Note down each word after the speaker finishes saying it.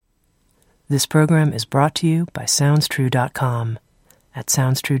This program is brought to you by SoundsTrue.com. At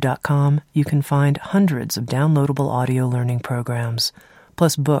SoundsTrue.com, you can find hundreds of downloadable audio learning programs,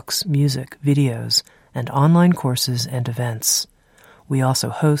 plus books, music, videos, and online courses and events. We also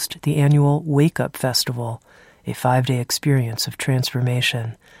host the annual Wake Up Festival, a 5-day experience of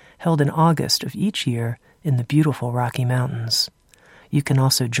transformation, held in August of each year in the beautiful Rocky Mountains. You can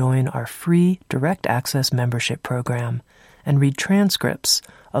also join our free direct access membership program and read transcripts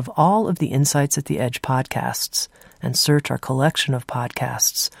of all of the Insights at the Edge podcasts and search our collection of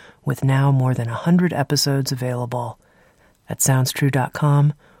podcasts with now more than 100 episodes available. At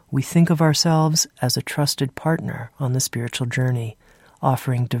SoundsTrue.com, we think of ourselves as a trusted partner on the spiritual journey,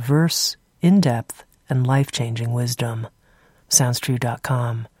 offering diverse, in-depth, and life-changing wisdom.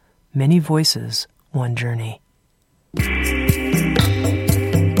 SoundsTrue.com. Many voices, one journey.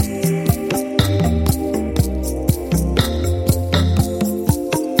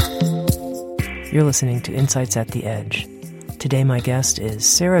 You're listening to Insights at the Edge. Today my guest is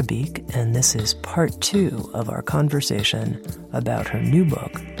Sera Beak, and this is part 2 of our conversation about her new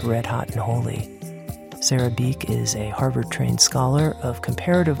book, Red Hot and Holy. Sera Beak is a Harvard-trained scholar of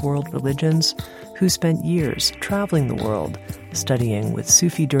comparative world religions who spent years traveling the world studying with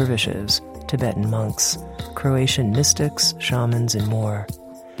Sufi dervishes, Tibetan monks, Croatian mystics, shamans, and more.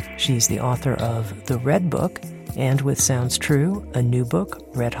 She's the author of The Red Book, and with Sounds True, a new book,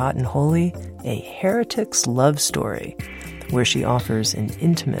 Red Hot and Holy, a heretic's love story, where she offers an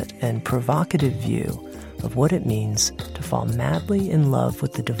intimate and provocative view of what it means to fall madly in love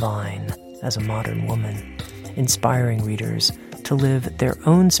with the divine as a modern woman, inspiring readers to live their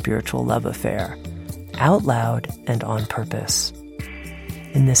own spiritual love affair, out loud and on purpose.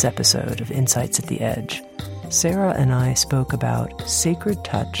 In this episode of Insights at the Edge, Sera and I spoke about sacred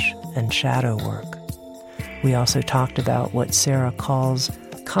touch and shadow work. We also talked about what Sera calls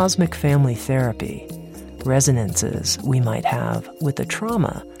cosmic family therapy, resonances we might have with a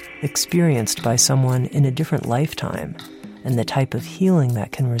trauma experienced by someone in a different lifetime, and the type of healing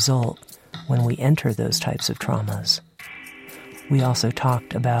that can result when we enter those types of traumas. We also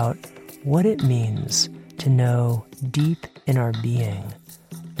talked about what it means to know deep in our being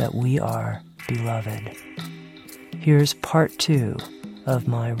that we are beloved. Here's part 2 of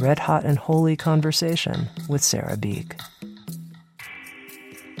my Red Hot and Holy conversation with Sera Beak.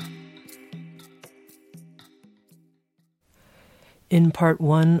 In part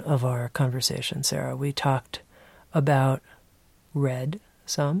 1 of our conversation, Sera, we talked about red,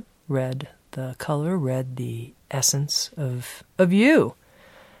 the color, red, the essence of you.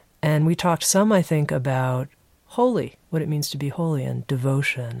 And we talked some, I think, about holy, what it means to be holy, and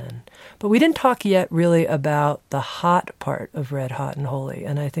devotion. But we didn't talk yet really about the hot part of Red, Hot, and Holy,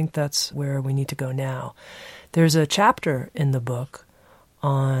 and I think that's where we need to go now. There's a chapter in the book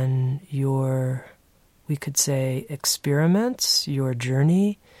on your, we could say, experiments, your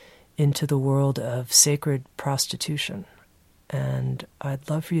journey into the world of sacred prostitution. And I'd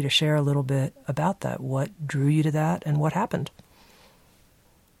love for you to share a little bit about that. What drew you to that and what happened?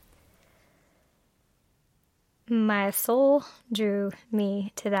 My soul drew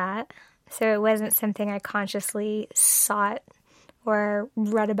me to that. So it wasn't something I consciously sought or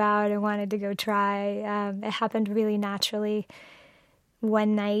read about and wanted to go try. It happened really naturally.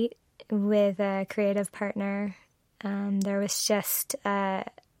 One night with a creative partner, there was just a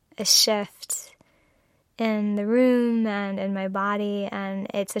shift in the room and in my body, and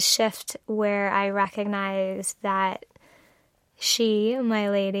it's a shift where I recognize that she, my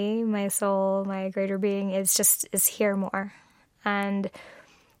lady, my soul, my greater being, is here more. And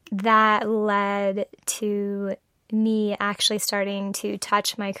that led to me actually starting to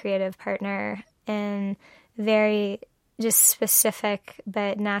touch my creative partner in very just specific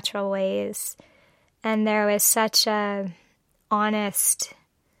but natural ways. And there was such a honest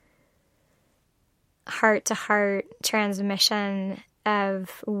heart-to-heart transmission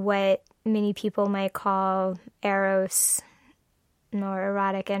of what many people might call eros, or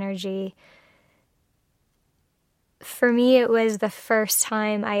erotic energy. For me, it was the first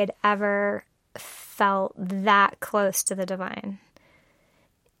time I had ever felt that close to the divine.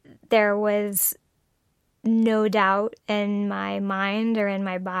 There was no doubt in my mind or in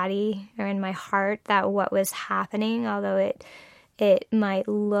my body or in my heart that what was happening, although it might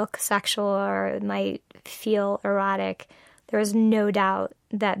look sexual or it might feel erotic, there was no doubt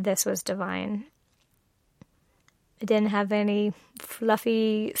that this was divine. It didn't have any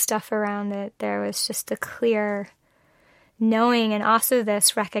fluffy stuff around it. There was just a clear knowing, and also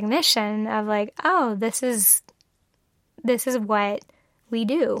this recognition of like, oh, this is what we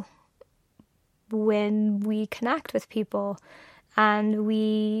do when we connect with people, and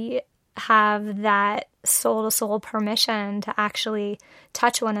we have that soul-to-soul permission to actually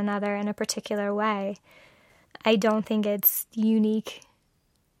touch one another in a particular way. I don't think it's unique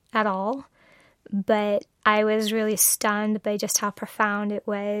at all, but I was really stunned by just how profound it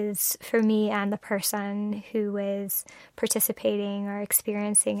was for me and the person who was participating or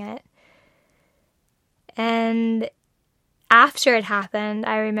experiencing it. And after it happened,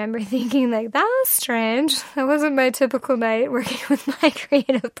 I remember thinking, like, that was strange. That wasn't my typical night working with my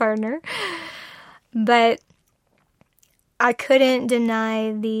creative partner. But I couldn't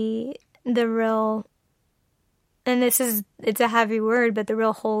deny the real, and it's a heavy word, but the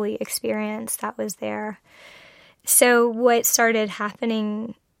real holy experience that was there. So what started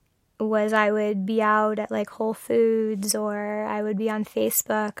happening was I would be out at like Whole Foods, or I would be on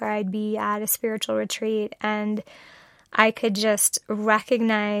Facebook, or I'd be at a spiritual retreat, and I could just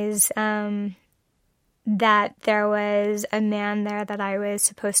recognize that there was a man there that I was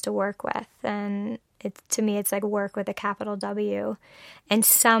supposed to work with. And to me, it's like work with a capital W. And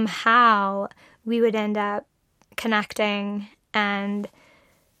somehow we would end up connecting, and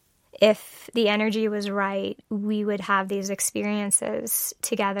if the energy was right, we would have these experiences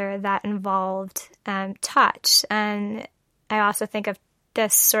together that involved touch. And I also think of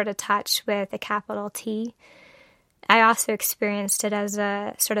this sort of touch with a capital T. I also experienced it as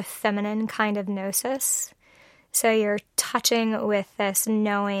a sort of feminine kind of gnosis. So you're touching with this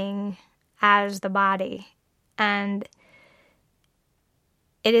knowing as the body. And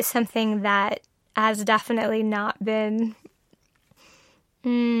it is something that has definitely not been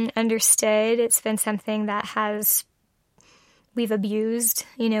understood. It's been something that we've abused,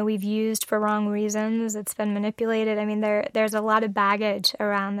 we've used for wrong reasons. It's been manipulated. I mean, there's a lot of baggage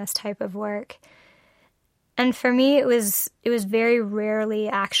around this type of work. And for me, it was very rarely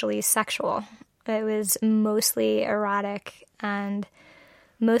actually sexual. It was mostly erotic, and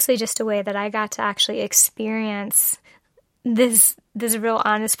mostly just a way that I got to actually experience this real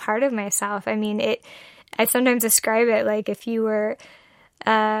honest part of myself. I mean, I sometimes describe it like if you were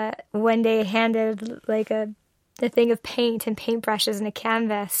one day handed like a thing of paint and paintbrushes and a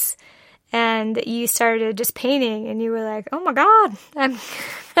canvas, and you started just painting, and you were like, oh my God,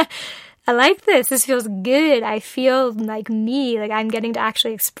 I like this. This feels good. I feel like me, like I'm getting to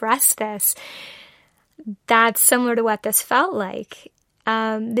actually express this. That's similar to what this felt like.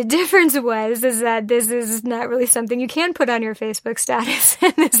 The difference is that this is not really something you can put on your Facebook status.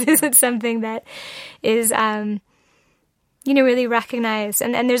 And this isn't something that is, really recognized.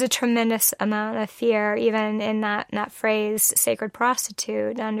 And there's a tremendous amount of fear even in that phrase, sacred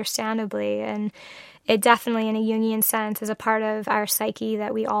prostitute, understandably. And it definitely, in a Jungian sense, is a part of our psyche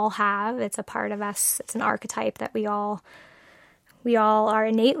that we all have. It's a part of us. It's an archetype that we all are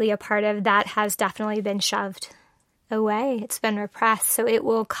innately a part of that has definitely been shoved away. It's been repressed. So it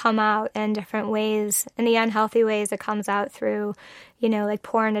will come out in different ways. In the unhealthy ways, it comes out through, like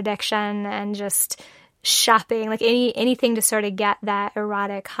porn addiction and just shopping, like anything to sort of get that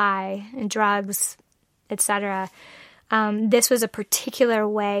erotic high, and drugs, etc. This was a particular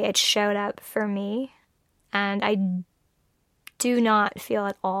way it showed up for me, and I do not feel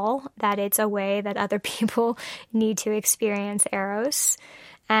at all that it's a way that other people need to experience Eros,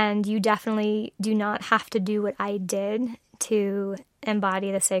 and you definitely do not have to do what I did to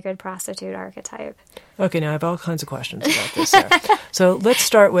embody the sacred prostitute archetype. Okay, now I have all kinds of questions about this, Sarah. So let's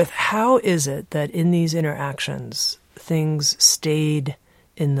start with, how is it that in these interactions things stayed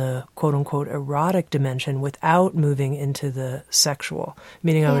in the quote-unquote erotic dimension without moving into the sexual?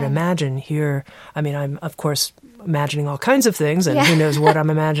 Meaning, I would imagine here, I'm, of course, imagining all kinds of things, and who knows what I'm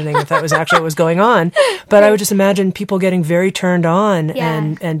imagining if that was actually what was going on. But I would just imagine people getting very turned on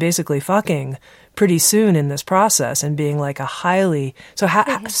and basically fucking pretty soon in this process, and being like a highly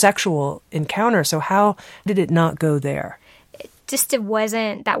sexual encounter. So how did it not go there?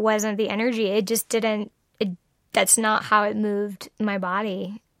 That wasn't the energy. It just didn't. That's not how it moved my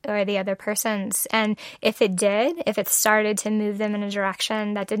body or the other person's. And if it started to move them in a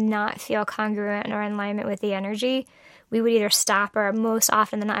direction that did not feel congruent or in alignment with the energy, we would either stop, or most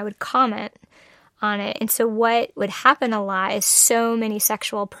often than not, I would comment on it. And so what would happen a lot is so many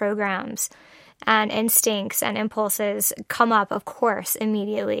sexual programs and instincts and impulses come up, of course,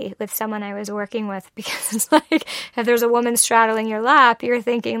 immediately with someone I was working with, because it's like, if there's a woman straddling your lap, you're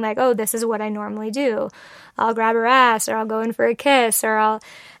thinking like, oh, this is what I normally do. I'll grab her ass, or I'll go in for a kiss,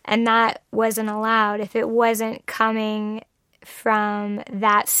 and that wasn't allowed. If it wasn't coming from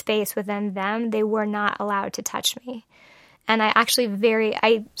that space within them, they were not allowed to touch me. And I actually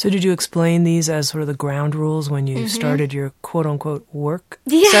So did you explain these as sort of the ground rules when you started your quote-unquote work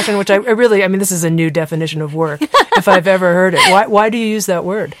session? Which I really, this is a new definition of work, if I've ever heard it. Why do you use that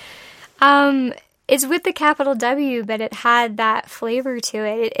word? It's with the capital W, but it had that flavor to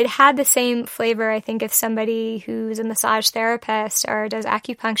it. It had the same flavor, I think, if somebody who's a massage therapist or does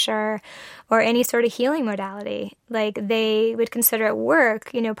acupuncture or any sort of healing modality, like they would consider it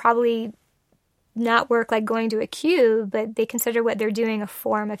work, probably not work like going to a cube, but they consider what they're doing a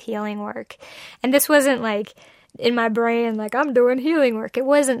form of healing work. And this wasn't like in my brain, like I'm doing healing work. It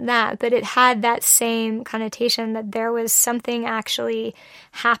wasn't that, but it had that same connotation that there was something actually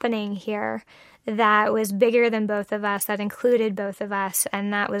happening here that was bigger than both of us, that included both of us,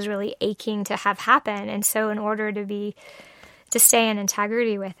 and that was really aching to have happen. And so in order to stay in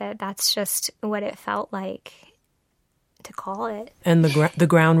integrity with it, that's just what it felt like to call it. And the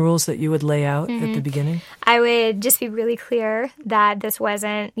ground rules that you would lay out at the beginning? I would just be really clear that this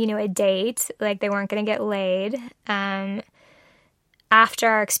wasn't, a date, like they weren't going to get laid. After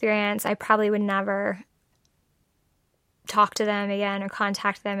our experience, I probably would never talk to them again or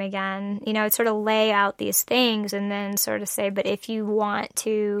contact them again. I'd sort of lay out these things and then sort of say, but if you want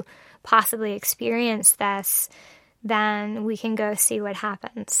to possibly experience this, then we can go see what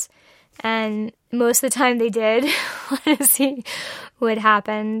happens. And most of the time they did want to see what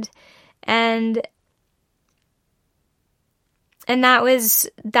happened. And that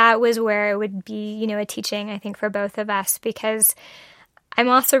was where it would be, a teaching, I think, for both of us, because I'm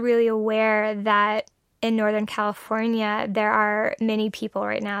also really aware that in Northern California, there are many people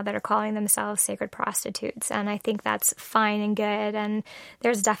right now that are calling themselves sacred prostitutes. And I think that's fine and good. And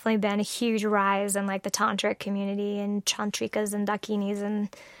there's definitely been a huge rise in like the tantric community and chantrikas and dakinis and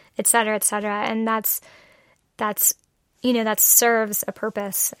et cetera, et cetera. And that serves a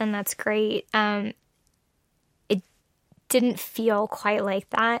purpose, and that's great. It didn't feel quite like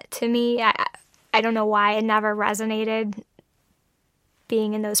that to me. I don't know why. It never resonated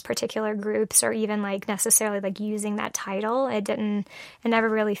being in those particular groups or even like necessarily like using that title. It never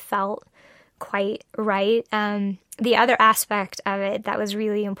really felt quite right. The other aspect of it that was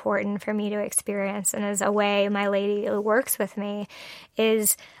really important for me to experience, and as a way my lady works with me,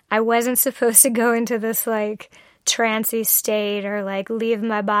 is I wasn't supposed to go into this like trancey state or like leave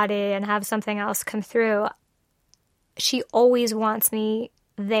my body and have something else come through. She always wants me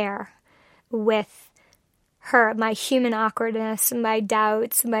there with her. My human awkwardness, my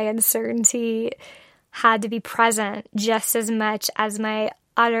doubts, my uncertainty had to be present just as much as my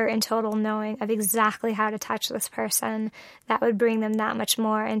utter and total knowing of exactly how to touch this person. That would bring them that much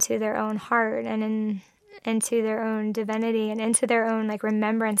more into their own heart and into their own divinity and into their own like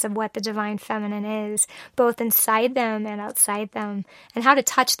remembrance of what the divine feminine is, both inside them and outside them, and how to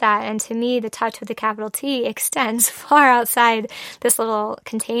touch that. And to me, the touch with the capital T extends far outside this little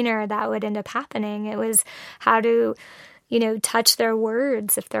container that would end up happening. It was how to, touch their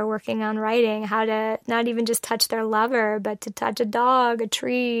words if they're working on writing, how to not even just touch their lover, but to touch a dog, a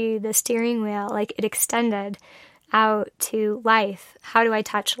tree, the steering wheel. Like it extended out to life. How do I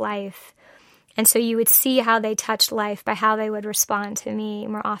touch life? And so you would see how they touched life by how they would respond to me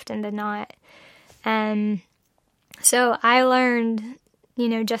more often than not. And so I learned,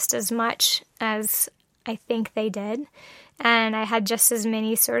 just as much as I think they did. And I had just as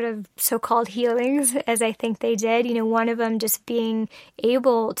many sort of so-called healings as I think they did. One of them just being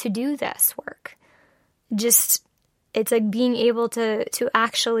able to do this work. Just, it's like being able to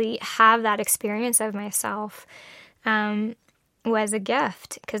actually have that experience of myself. Was a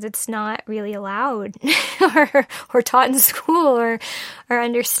gift, because it's not really allowed or taught in school or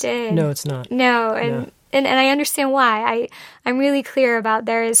understood. No, it's not. No, and I understand why. I'm really clear about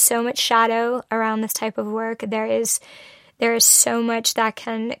there is so much shadow around this type of work. There is so much that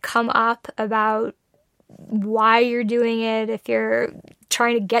can come up about why you're doing it, if you're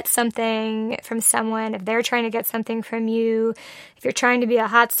trying to get something from someone, if they're trying to get something from you, if you're trying to be a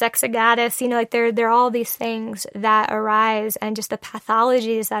hot sex goddess, there are all these things that arise, and just the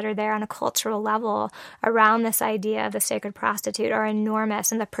pathologies that are there on a cultural level around this idea of the sacred prostitute are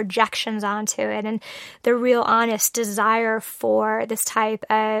enormous, and the projections onto it, and the real honest desire for this type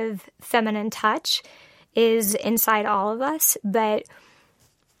of feminine touch is inside all of us, but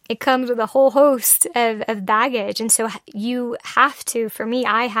it comes with a whole host of baggage. And so you have to, for me,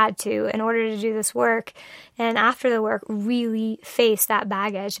 I had to, in order to do this work, and after the work, really face that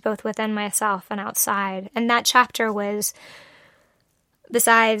baggage, both within myself and outside. And that chapter was,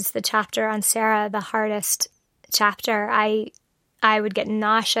 besides the chapter on Sera, the hardest chapter. I would get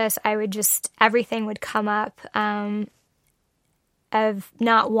nauseous. everything would come up of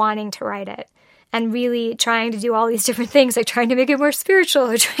not wanting to write it. and really trying to do all these different things, like trying to make it more spiritual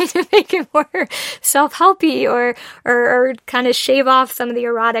or trying to make it more self-helpy or kind of shave off some of the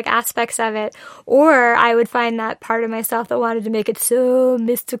erotic aspects of it. Or I would find that part of myself that wanted to make it so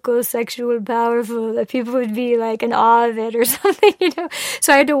mystical, sexual, powerful that people would be like in awe of it or something, you know.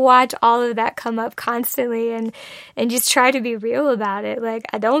 So I had to watch all of that come up constantly and just try to be real about it. Like,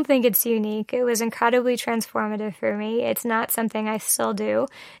 I don't think it's unique. It was incredibly transformative for me. It's not something I still do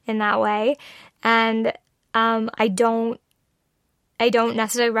in that way. And I don't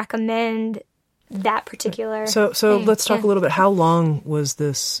necessarily recommend that particular So thing. let's talk a little bit. How long was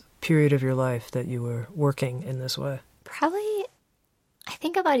this period of your life that you were working in this way? Probably, I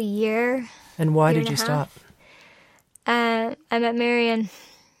think about a year. And why did you stop? I met Marion,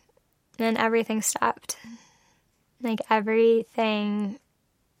 and everything stopped. Like everything,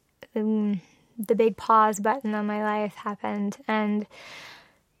 the big pause button on my life happened. And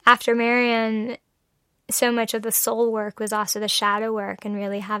after Marion, so much of the soul work was also the shadow work and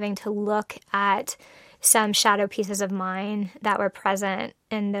really having to look at some shadow pieces of mine that were present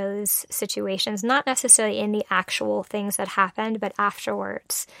in those situations, not necessarily in the actual things that happened, but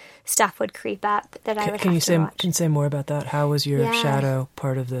afterwards, stuff would creep up that I would have to watch. Can you say more about that? How was your shadow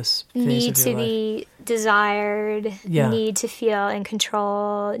part of this phase Need of your to be desired, need to feel in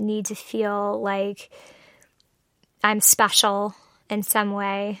control, need to feel like I'm special in some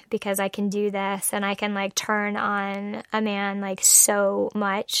way because I can do this and I can like turn on a man like so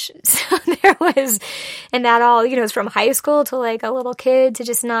much. So there was, and that all, you know, it's from high school to like a little kid to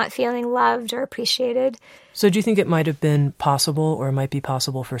just not feeling loved or appreciated. So do you think it might have been possible or might be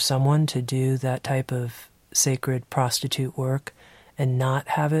possible for someone to do that type of sacred prostitute work and not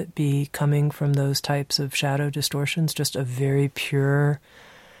have it be coming from those types of shadow distortions, just a very pure,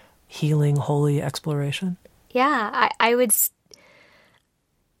 healing, holy exploration? Yeah, I would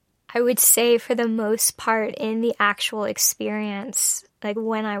say for the most part in the actual experience, like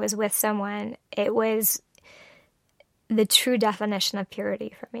when I was with someone, it was the true definition of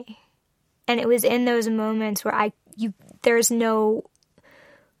purity for me. And it was in those moments where there's no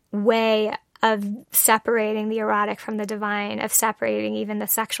way of separating the erotic from the divine, of separating even the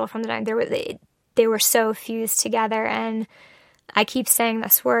sexual from the divine. They were so fused together, and I keep saying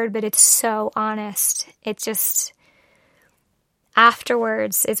this word, but it's so honest. It's just,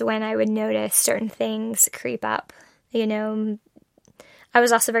 afterwards is when I would notice certain things creep up. You know, I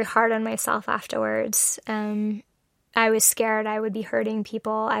was also very hard on myself afterwards. I was scared I would be hurting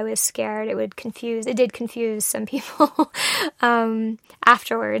people. I was scared it did confuse some people.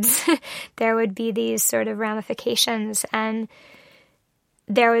 Afterwards, there would be these sort of ramifications. And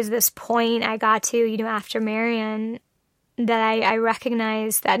there was this point I got to, you know, after Marion, that I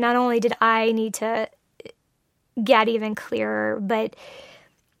recognized that not only did I need to get even clearer, but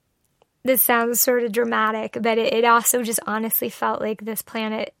this sounds sort of dramatic, but it also just honestly felt like this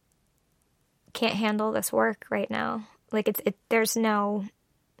planet can't handle this work right now. Like there's not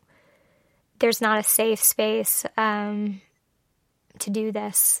a safe space to do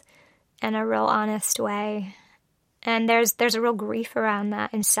this in a real honest way. And there's a real grief around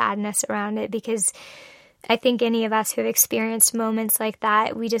that and sadness around it, because I think any of us who have experienced moments like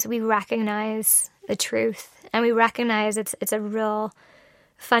that, we recognize the truth, and we recognize it's a real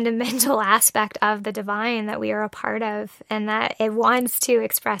fundamental aspect of the divine that we are a part of, and that it wants to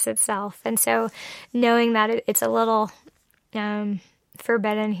express itself. And so knowing that it's a little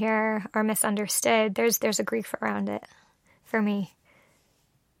forbidden here or misunderstood, there's a grief around it for me.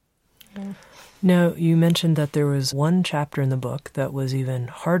 Yeah. Now, you mentioned that there was one chapter in the book that was even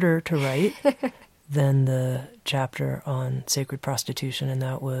harder to write than the chapter on sacred prostitution, and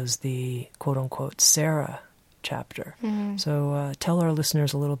that was the quote-unquote Sera chapter. Mm-hmm. So tell our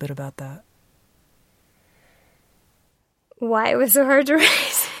listeners a little bit about that. Why it was so hard to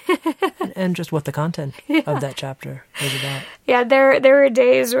write. and just what the content of that chapter was about. Yeah, there were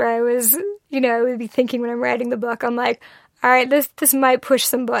days where I was, you know, I would be thinking when I'm writing the book, I'm like, all right, this might push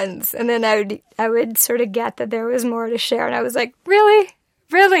some buttons. And then I would sort of get that there was more to share. And I was like, really?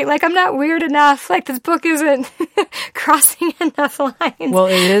 Like, I'm not weird enough. Like, this book isn't crossing enough lines. Well,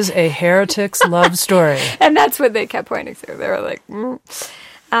 it is a heretic's love story. And that's what they kept pointing to. They were like,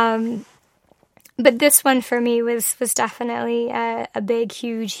 But this one for me was definitely a big,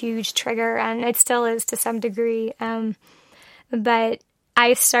 huge trigger. And it still is to some degree. But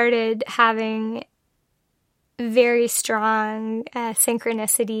I started having very strong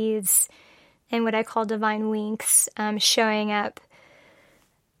synchronicities and what I call divine winks showing up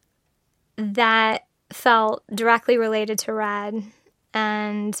that felt directly related to Rad.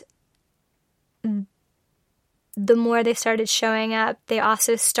 And the more they started showing up, they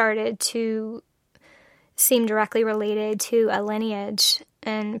also started to seem directly related to a lineage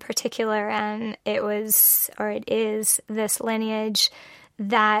in particular, and it is this lineage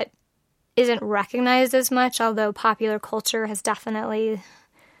that isn't recognized as much, although popular culture has definitely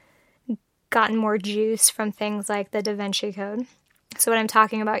gotten more juice from things like the Da Vinci Code. So what I'm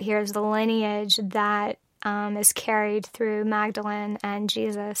talking about here is the lineage that is carried through Magdalene and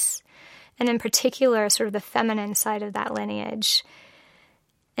Jesus, and in particular, sort of the feminine side of that lineage.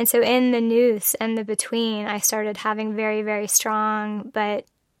 And so in the nous and the between, I started having very, very strong, but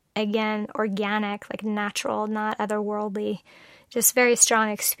again, organic, like natural, not otherworldly, just very strong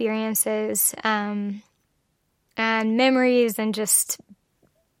experiences and memories, and just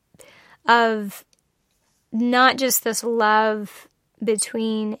of not just this love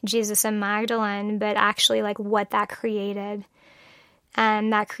between Jesus and Magdalene, but actually like what that created.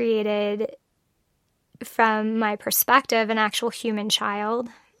 And that created, from my perspective, an actual human child,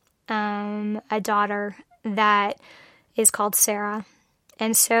 a daughter that is called Sera.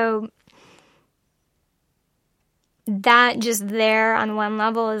 And so that just there on one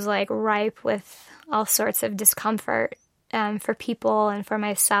level is like ripe with all sorts of discomfort for people and for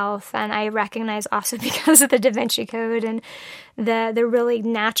myself. And I recognize also because of the Da Vinci Code and the really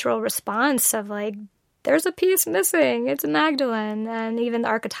natural response of like, there's a piece missing, it's Magdalene. And even the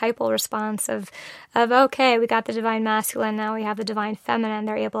archetypal response of okay, we got the divine masculine, now we have the divine feminine.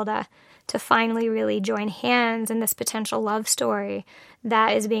 They're able to finally really join hands in this potential love story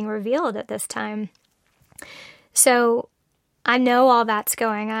that is being revealed at this time. So I know all that's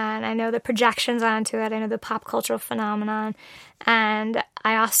going on. I know the projections onto it. I know the pop cultural phenomenon. And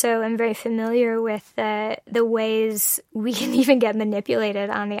I also am very familiar with the ways we can even get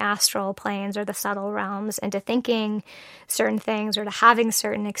manipulated on the astral planes or the subtle realms into thinking certain things or to having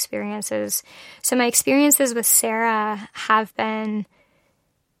certain experiences. So my experiences with Sera have been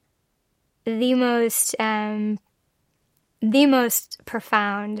the most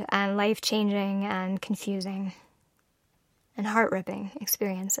profound and life-changing and confusing and heart-ripping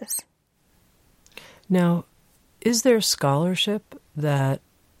experiences. Now, is there scholarship that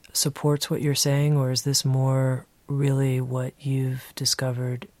supports what you're saying, or is this more really what you've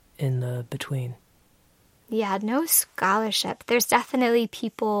discovered in the between? Yeah, no scholarship. There's definitely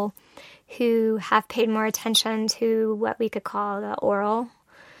people who have paid more attention to what we could call the oral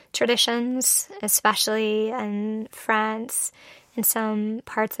traditions, especially in France and some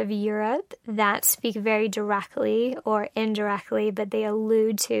parts of Europe, that speak very directly or indirectly, but they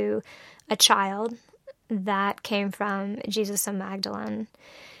allude to a child that came from Jesus and Magdalene.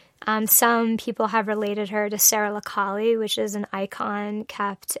 Some people have related her to Sera Beak, which is an icon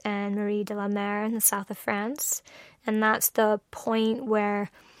kept in Marie de la Mer in the south of France. And that's the point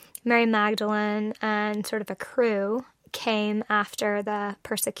where Mary Magdalene and sort of a crew came after the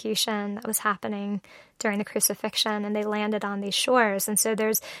persecution that was happening during the crucifixion, and they landed on these shores. And so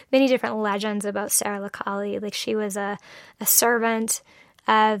there's many different legends about Sera Beak. Like she was a servant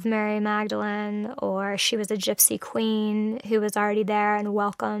of Mary Magdalene, or she was a gypsy queen who was already there and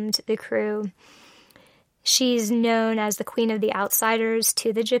welcomed the crew. She's known as the Queen of the Outsiders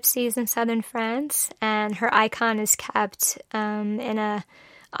to the gypsies in southern France, and her icon is kept in a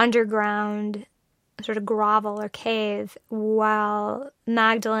underground sort of grovel or cave, while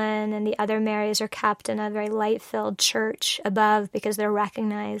Magdalene and the other Marys are kept in a very light-filled church above because they're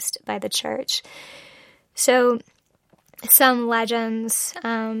recognized by the church. So some legends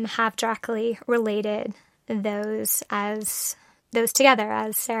have directly related those together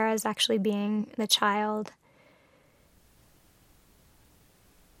as Sera's actually being the child.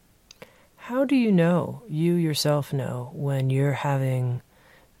 How do you yourself know, when you're having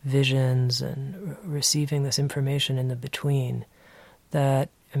visions and receiving this information in the between, that,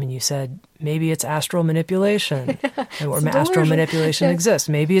 I mean, you said maybe it's astral manipulation, or astral manipulation exists.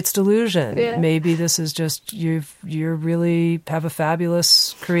 Maybe it's delusion. Yeah. Maybe this is just you really have a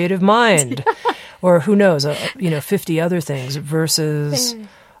fabulous creative mind, or who knows, 50 other things versus,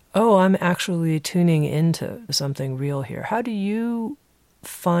 I'm actually tuning into something real here. How do you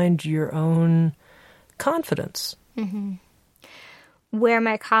find your own confidence? Mm-hmm. Where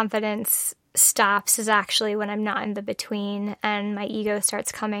my confidence stops is actually when I'm not in the between and my ego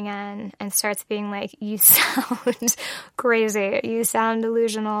starts coming in and starts being like, you sound crazy, you sound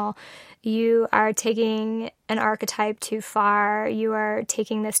delusional, you are taking an archetype too far, you are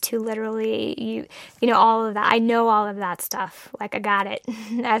taking this too literally, you know, all of that. I know all of that stuff. Like, I got it.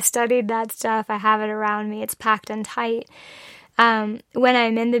 I've studied that stuff. I have it around me. It's packed and tight. When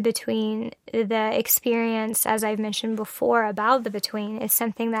I'm in the between, the experience, as I've mentioned before about the between, is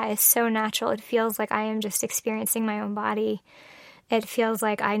something that is so natural. It feels like I am just experiencing my own body It feels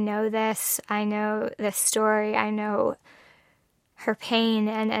like I know this story, I know her pain,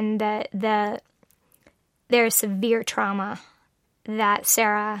 and there's severe trauma that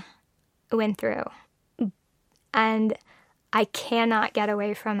Sera went through. And I cannot get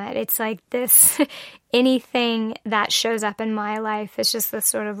away from it. It's like this, anything that shows up in my life is just this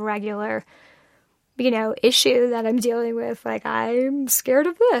sort of regular, issue that I'm dealing with. Like, I'm scared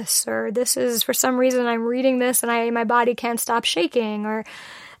of this, or this is, for some reason, I'm reading this and my body can't stop shaking, or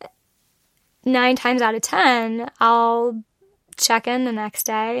 9 times out of 10, I'll check in the next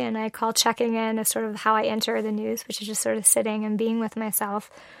day, and I call checking in as sort of how I enter the news, which is just sort of sitting and being with myself.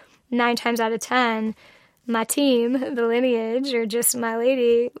 9 times out of 10, my team, the lineage, or just my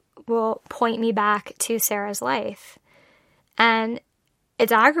lady will point me back to Sera's life. And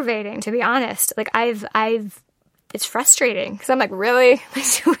it's aggravating, to be honest. Like, it's frustrating, because I'm like, really?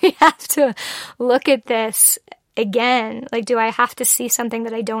 Do we have to look at this again? Like, do I have to see something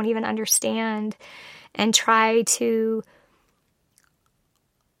that I don't even understand and try to,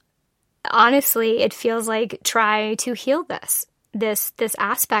 honestly, it feels like try to heal this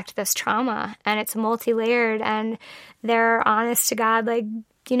aspect, this trauma, and it's multi-layered, and they're, honest to God, like,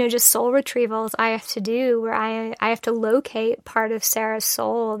 just soul retrievals I have to do, where I have to locate part of Sera's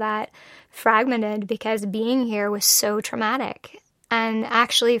soul that fragmented because being here was so traumatic. And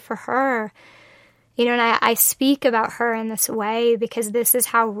actually for her, and I speak about her in this way because this is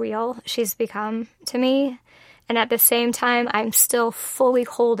how real she's become to me. And at the same time, I'm still fully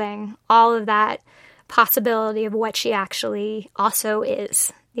holding all of that possibility of what she actually also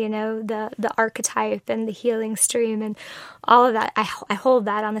is, the archetype and the healing stream and all of that. I hold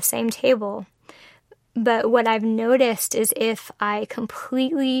that on the same table. But what I've noticed is if I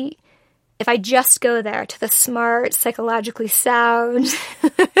just go there to the smart, psychologically sound,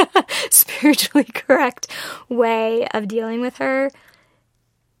 spiritually correct way of dealing with her,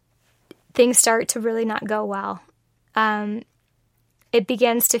 things start to really not go well. It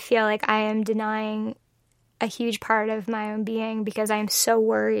begins to feel like I am denying a huge part of my own being because I'm so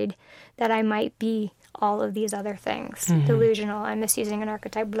worried that I might be all of these other things. Mm-hmm. Delusional, I'm misusing an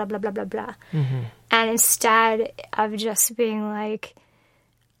archetype, blah, blah, blah, blah, blah. Mm-hmm. And instead of just being like,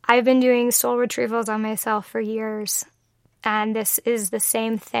 I've been doing soul retrievals on myself for years, and this is the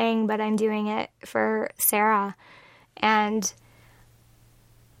same thing, but I'm doing it for Sera. And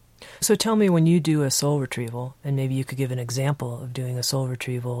so tell me, when you do a soul retrieval, and maybe you could give an example of doing a soul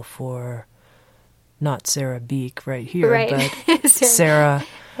retrieval for not Sera Beak right here, right, but Sera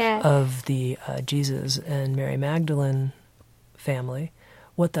of the Jesus and Mary Magdalene family,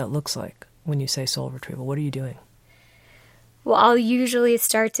 what that looks like when you say soul retrieval. What are you doing? Well, I'll usually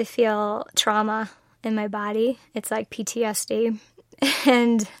start to feel trauma in my body. It's like PTSD.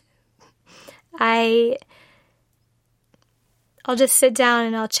 And I'll just sit down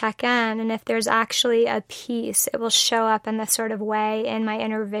and I'll check in. And if there's actually a piece, it will show up in this sort of way in my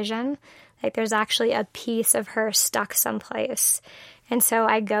inner vision. Like there's actually a piece of her stuck someplace. And so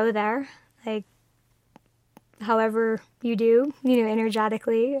I go there, like however you do,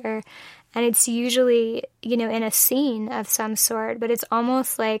 energetically, and it's usually, in a scene of some sort, but it's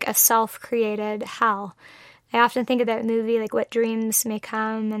almost like a self-created hell. I often think of that movie, like What Dreams May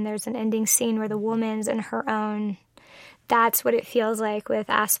Come, and there's an ending scene where the woman's in her own. That's what it feels like with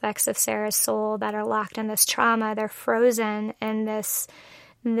aspects of Sera's soul that are locked in this trauma. They're frozen in this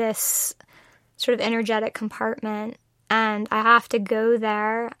sort of energetic compartment, and I have to go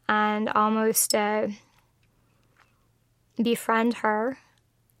there and almost befriend her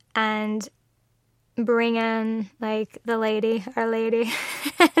and bring in like our lady,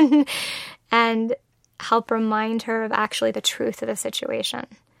 and help remind her of actually the truth of the situation.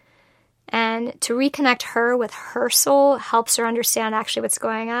 And to reconnect her with her soul helps her understand actually what's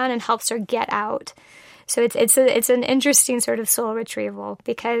going on and helps her get out. So it's an interesting sort of soul retrieval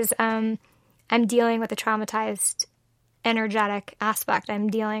because I'm dealing with a traumatized energetic aspect. I'm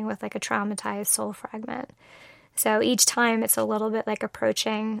dealing with like a traumatized soul fragment. So each time it's a little bit like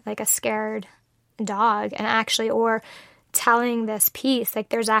approaching like a scared dog and actually, or telling this piece, like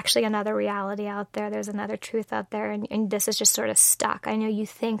there's actually another reality out there. There's another truth out there. And this is just sort of stuck. I know you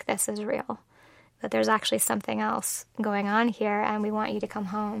think this is real, but there's actually something else going on here and we want you to come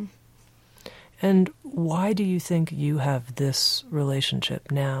home. And why do you think you have this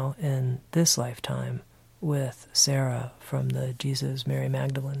relationship now in this lifetime with Sera from the Jesus Mary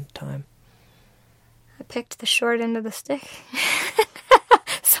Magdalene time? I picked the short end of the stick.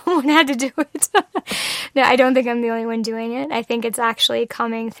 Someone had to do it. No, I don't think I'm the only one doing it. I think it's actually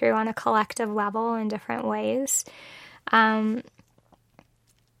coming through on a collective level in different ways. The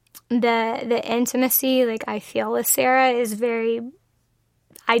intimacy like I feel with Sera is very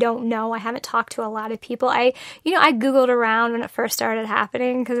I don't know. I haven't talked to a lot of people. I Googled around when it first started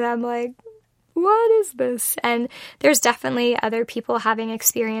happening because I'm like, what is this? And there's definitely other people having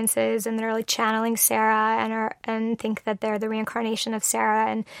experiences and they're like channeling Sera and think that they're the reincarnation of Sera.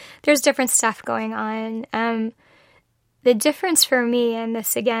 And there's different stuff going on. The difference for me, and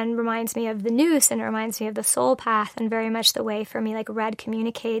this again reminds me of the noose and it reminds me of the soul path and very much the way for me like Red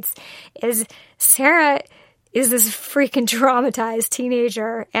communicates, is Sera is this freaking traumatized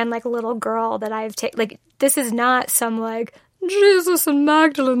teenager and like little girl that I've taken. Like, this is not some like Jesus and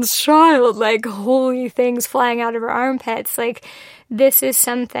Magdalene's child, like holy things flying out of her armpits. Like, this is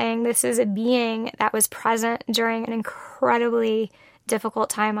a being that was present during an incredibly difficult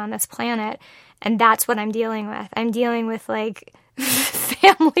time on this planet. And that's what I'm dealing with. I'm dealing with like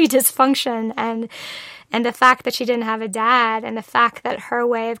family dysfunction and the fact that she didn't have a dad and the fact that her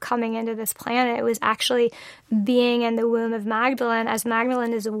way of coming into this planet was actually being in the womb of Magdalene as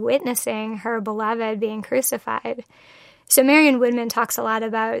Magdalene is witnessing her beloved being crucified. So Marion Woodman talks a lot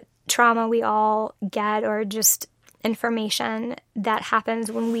about trauma we all get or just information that happens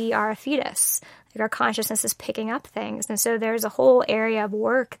when we are a fetus. Like our consciousness is picking up things. And so there's a whole area of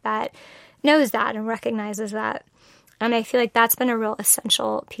work that knows that and recognizes that. And I feel like that's been a real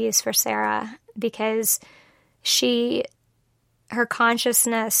essential piece for Sera because her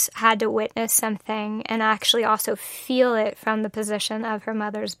consciousness had to witness something and actually also feel it from the position of her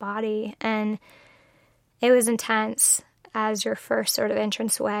mother's body. And it was intense as your first sort of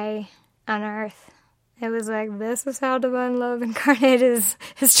entranceway on Earth. It was like, this is how divine love incarnate is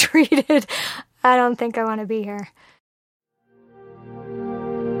treated. I don't think I want to be here.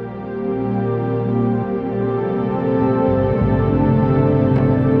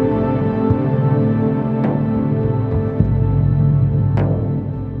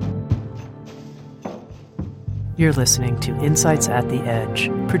 You're listening to Insights at the Edge,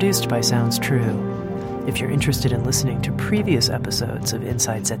 produced by Sounds True. If you're interested in listening to previous episodes of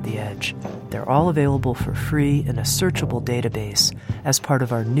Insights at the Edge, they're all available for free in a searchable database as part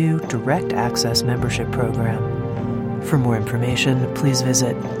of our new Direct Access membership program. For more information, please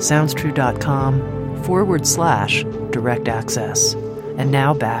visit soundstrue.com/direct access. And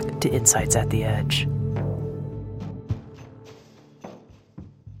now back to Insights at the Edge.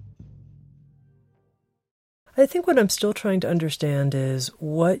 I think what I'm still trying to understand is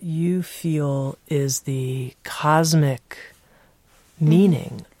what you feel is the cosmic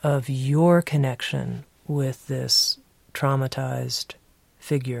meaning of your connection with this traumatized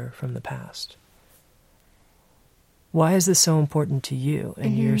figure from the past. Why is this so important to you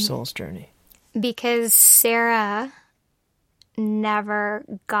and your soul's journey? Because Sera never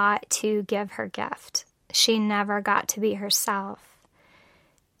got to give her gift. She never got to be herself.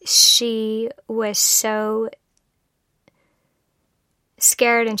 She was so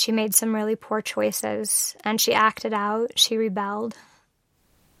scared and she made some really poor choices and she acted out, she rebelled.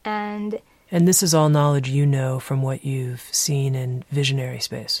 And this is all knowledge you know from what you've seen in visionary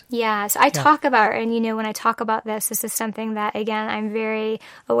space. Yes, I talk about, and when I talk about this is something that, again, I'm very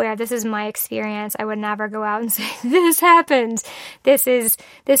aware of. This is my experience. I would never go out and say, this happened. This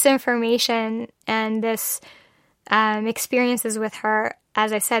information and this experiences with her,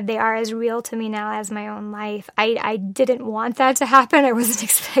 as I said, they are as real to me now as my own life. I didn't want that to happen. I wasn't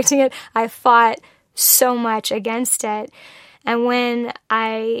expecting it. I fought so much against it. And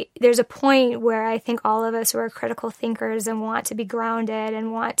there's a point where I think all of us who are critical thinkers and want to be grounded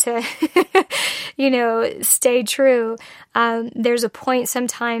and want to, stay true, there's a point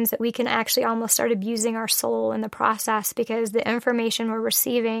sometimes that we can actually almost start abusing our soul in the process because the information we're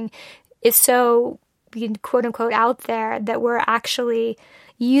receiving is so, quote unquote, out there that we're actually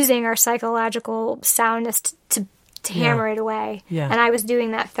using our psychological soundness to hammer it away. Yeah. And I was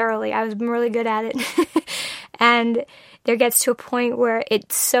doing that thoroughly. I was really good at it. And there gets to a point where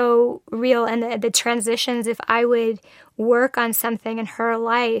it's so real, and the transitions, if I would work on something in her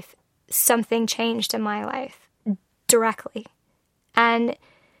life, something changed in my life directly. And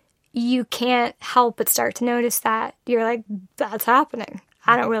you can't help but start to notice that. You're like, that's happening.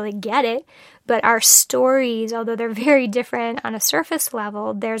 I don't really get it. But our stories, although they're very different on a surface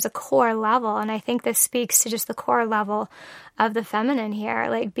level, there's a core level. And I think this speaks to just the core level of the feminine here,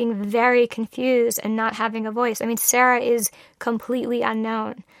 like being very confused and not having a voice. I mean, Sera is completely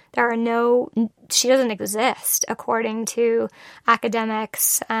unknown. She doesn't exist according to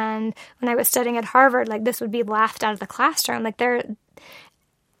academics. And when I was studying at Harvard, like this would be laughed out of the classroom.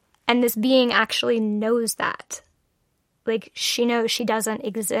 And this being actually knows that. Like, she knows she doesn't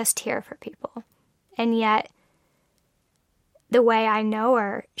exist here for people. And yet, the way I know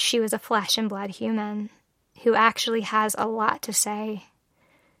her, she was a flesh and blood human who actually has a lot to say.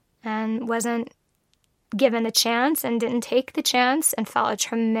 and wasn't given the chance and didn't take the chance and felt a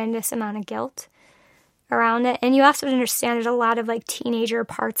tremendous amount of guilt around it. And you also understand there's a lot of like teenager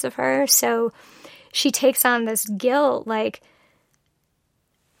parts of her. So she takes on this guilt, like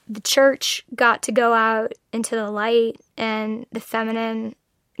the church got to go out into the light and the feminine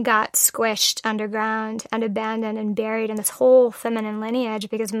got squished underground and abandoned and buried in this whole feminine lineage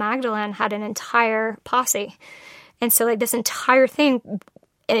because Magdalene had an entire posse. And so like this entire thing,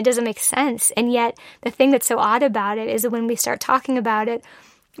 and it doesn't make sense. And yet the thing that's so odd about it is that when we start talking about it,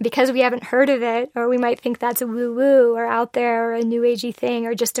 because we haven't heard of it, or we might think that's a woo-woo or out there or a new agey thing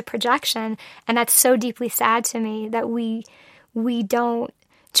or just a projection. And that's so deeply sad to me that we don't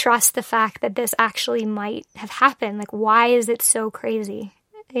trust the fact that this actually might have happened. Like, why is it so crazy?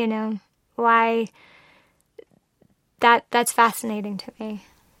 You know, why? That's fascinating to me.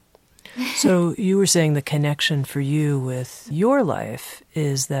 So you were saying the connection for you with your life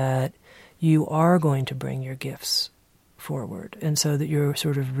is that you are going to bring your gifts forward, and so that you're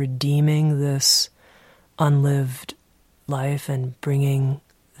sort of redeeming this unlived life and bringing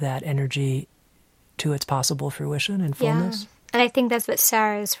that energy to its possible fruition and fullness. Yeah. And I think that's what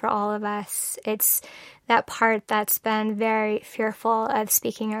Sera is for all of us. It's that part that's been very fearful of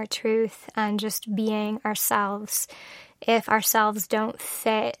speaking our truth and just being ourselves. If ourselves don't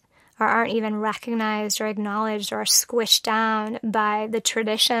fit or aren't even recognized or acknowledged or squished down by the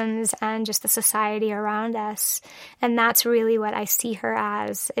traditions and just the society around us. And that's really what I see her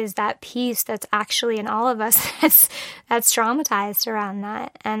as, is that piece that's actually in all of us that's traumatized around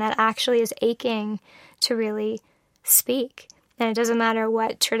that, and that actually is aching to really speak. And it doesn't matter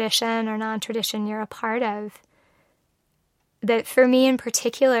what tradition or non-tradition you're a part of. But for me in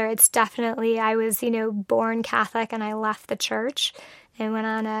particular, it's definitely, I was, born Catholic and I left the church and went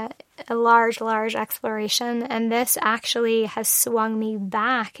on a large exploration. And this actually has swung me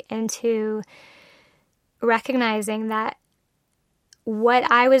back into recognizing that what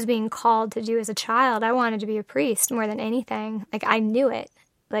I was being called to do as a child, I wanted to be a priest more than anything. Like, I knew it.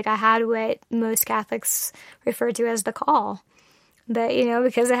 Like, I had what most Catholics refer to as the call. But,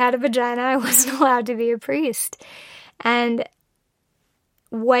 because I had a vagina, I wasn't allowed to be a priest. And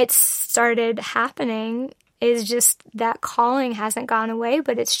what started happening is just that calling hasn't gone away,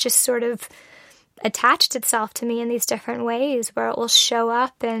 but it's just sort of attached itself to me in these different ways where it will show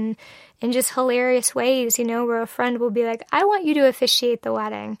up in just hilarious ways, where a friend will be like, I want you to officiate the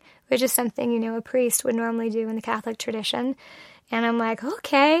wedding, which is something, a priest would normally do in the Catholic tradition. And I'm like,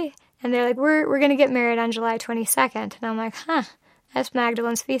 okay. And they're like, we're going to get married on July 22nd. And I'm like, that's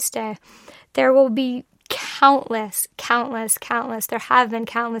Magdalene's feast day. There will be countless, there have been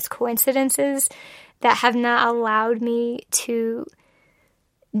countless coincidences that have not allowed me to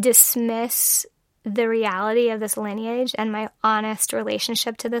dismiss the reality of this lineage and my honest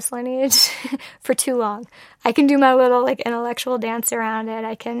relationship to this lineage for too long. I can do my little intellectual dance around it.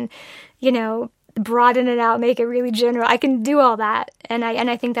 I can, broaden it out, make it really general. I can do all that. And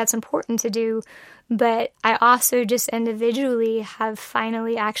I think that's important to do. But I also just individually have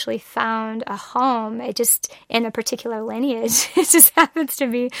finally actually found a home. It just, in a particular lineage, it just happens to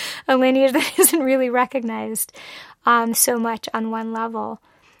be a lineage that isn't really recognized so much on one level.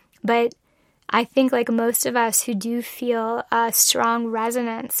 But I think like most of us who do feel a strong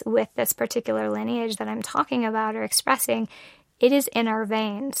resonance with this particular lineage that I'm talking about or expressing, it is in our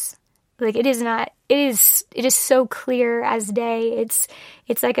veins. Like it is so clear as day. It's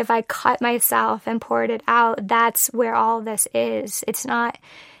like if I cut myself and poured it out, that's where all this is. It's not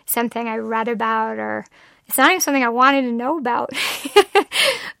something I read about, or it's not even something I wanted to know about.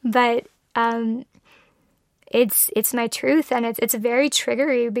 But it's my truth, and it's very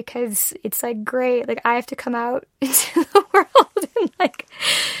triggery because it's like, great, like I have to come out into the world and like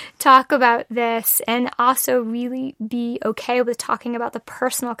talk about this, and also really be okay with talking about the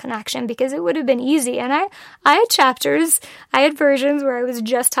personal connection, because it would have been easy. And I had chapters, I had versions where I was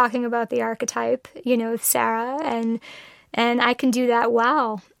just talking about the archetype, of Sera, and I can do that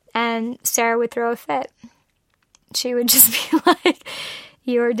well. And Sera would throw a fit. She would just be like,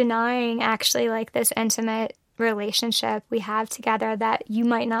 you're denying actually like this intimate relationship we have together that you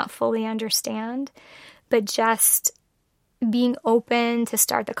might not fully understand, but just being open to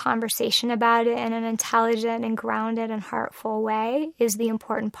start the conversation about it in an intelligent and grounded and heartful way is the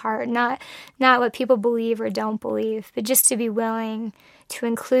important part. Not what people believe or don't believe, but just to be willing to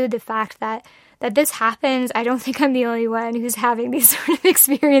include the fact that this happens. I don't think I'm the only one who's having these sort of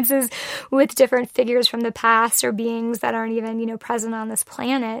experiences with different figures from the past or beings that aren't even, present on this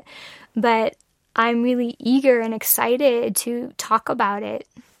planet. But I'm really eager and excited to talk about it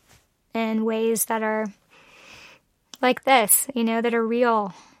in ways that are like this, that are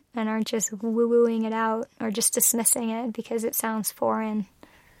real and aren't just woo-wooing it out or just dismissing it because it sounds foreign.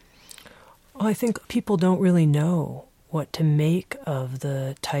 Well, I think people don't really know what to make of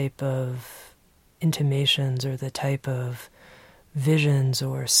the type of intimations or the type of visions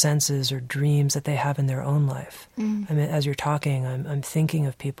or senses or dreams that they have in their own life. I mean, as you're talking, I'm thinking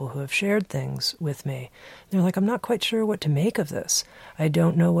of people who have shared things with me. They're like, I'm not quite sure what to make of this. I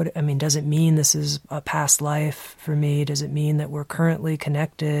don't know does it mean this is a past life for me? Does it mean that we're currently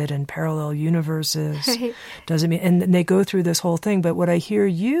connected in parallel universes? Right. Does it mean, and they go through this whole thing. But what I hear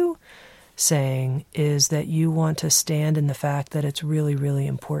you saying is that you want to stand in the fact that it's really, really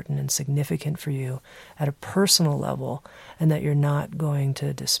important and significant for you at a personal level, and that you're not going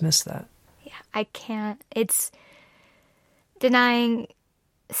to dismiss that. Yeah, I can't. It's denying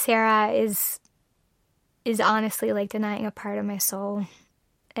Sera is honestly like denying a part of my soul.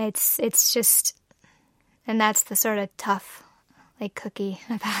 It's just, and that's the sort of tough like cookie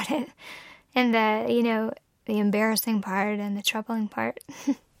about it, and the embarrassing part and the troubling part.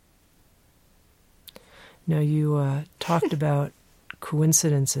 Now, you talked about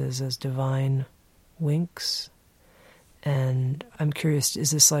coincidences as divine winks, and I'm curious, is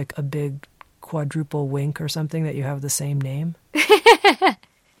this like a big quadruple wink or something that you have the same name?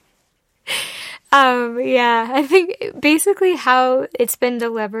 Yeah, I think basically how it's been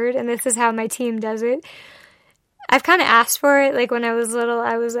delivered, and this is how my team does it. I've kind of asked for it, like when I was little,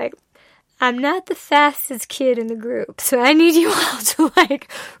 I was like, I'm not the fastest kid in the group, so I need you all to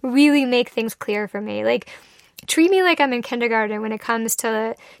like really make things clear for me. Like, treat me like I'm in kindergarten when it comes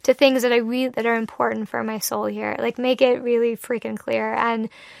to things that that are important for my soul here. Like, make it really freaking clear. And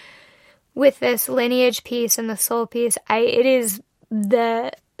with this lineage piece and the soul piece, it is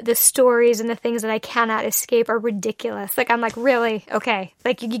the stories and the things that I cannot escape are ridiculous. Like, I'm like, really? Okay.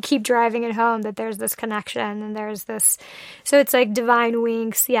 Like, you keep driving it home that there's this connection and there's this. So it's like divine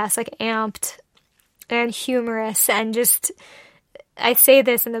winks. Yes, like amped and humorous and just, I say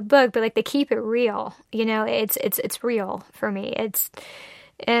this in the book, but like they keep it real. It's real for me.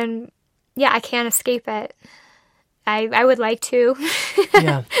 And yeah, I can't escape it. I would like to.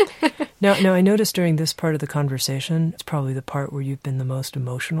 Yeah. Now, I noticed during this part of the conversation, it's probably the part where you've been the most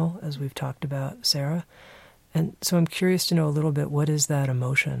emotional, as we've talked about Sera. And so I'm curious to know a little bit, what is that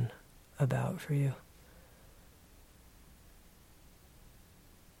emotion about for you?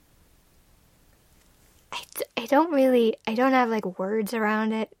 I don't have like words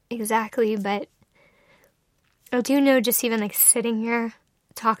around it exactly, but I do know just even like sitting here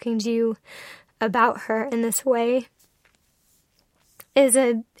talking to you about her in this way is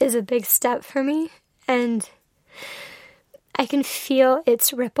a big step for me, and I can feel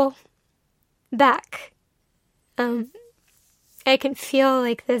its ripple back. I can feel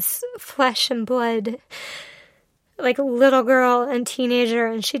like this flesh and blood, like little girl and teenager,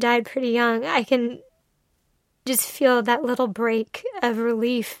 and she died pretty young. I can just feel that little break of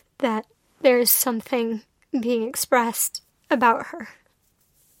relief that there's something being expressed about her.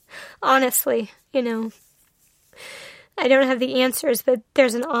 Honestly, I don't have the answers, but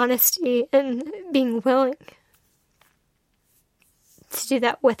there's an honesty in being willing to do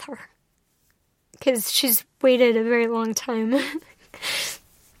that with her. Because she's waited a very long time.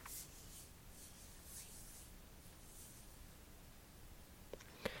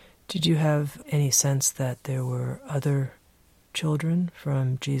 Did you have any sense that there were other children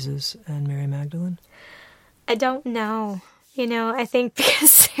from Jesus and Mary Magdalene? I don't know. I think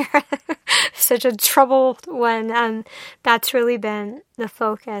because Sera is such a troubled one, that's really been the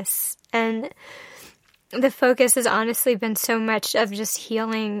focus. And the focus has honestly been so much of just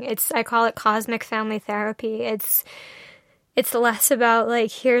healing. I call it cosmic family therapy. It's less about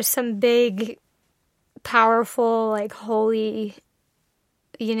like, here's some big, powerful, like holy,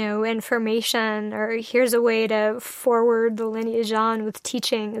 information, or here's a way to forward the lineage on with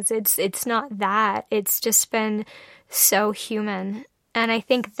teachings. It's not that. It's just been so human. And I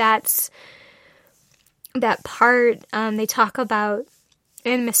think that's that part they talk about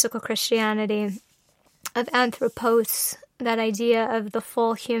in mystical Christianity of anthropos, that idea of the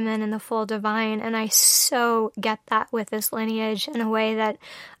full human and the full divine. And I so get that with this lineage in a way that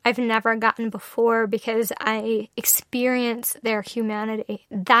I've never gotten before, because I experience their humanity.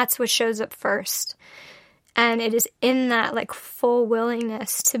 That's what shows up first. And it is in that like full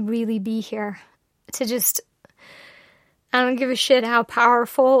willingness to really be here, to just, I don't give a shit how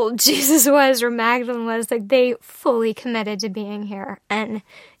powerful Jesus was or Magdalene was. Like, they fully committed to being here. And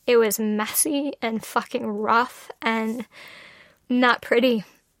it was messy and fucking rough and not pretty.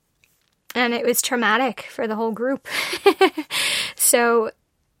 And it was traumatic for the whole group. So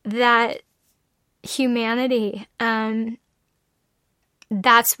that humanity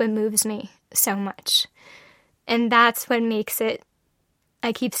that's what moves me so much. And that's what makes it,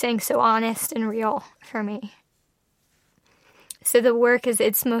 I keep saying, so honest and real for me. So the work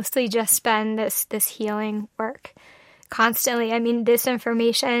it's mostly just been this healing work constantly. I mean, this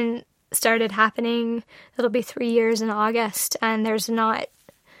information started happening, it'll be 3 years in August, and there's not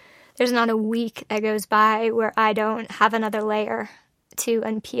a week that goes by where I don't have another layer to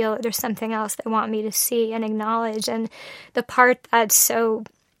unpeel. There's something else they want me to see and acknowledge. And the part that's so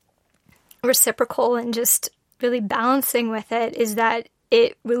reciprocal and just really balancing with it is that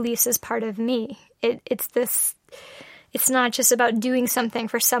it releases part of me. It's not just about doing something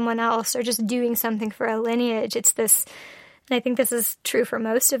for someone else or just doing something for a lineage. It's this, and I think this is true for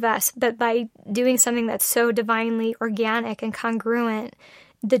most of us, but by doing something that's so divinely organic and congruent,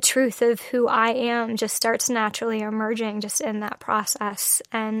 the truth of who I am just starts naturally emerging just in that process.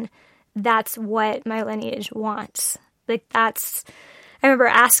 And that's what my lineage wants. Like I remember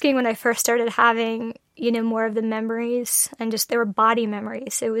asking when I first started having, more of the memories, and just, they were body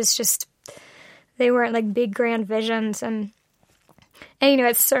memories. It was just, they weren't like big grand visions. And at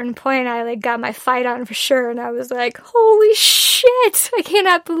a certain point I like got my fight on for sure. And I was like, holy shit, I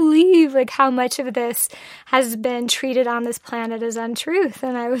cannot believe like how much of this has been treated on this planet as untruth.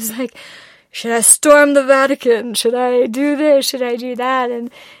 And I was like, should I storm the Vatican? Should I do this? Should I do that? And,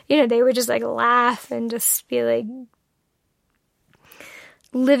 they would just like laugh and just be like,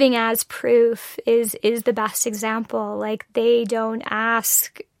 living as proof is the best example. Like, they don't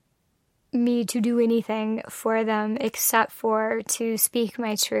ask me to do anything for them except for to speak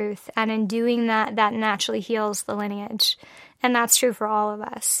my truth. And in doing that, that naturally heals the lineage. And that's true for all of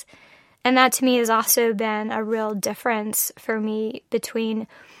us. And that to me has also been a real difference for me between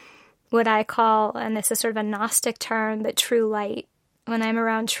what I call, and this is sort of a Gnostic term, but true light. When I'm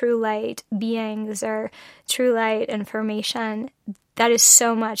around true light beings or true light information, that is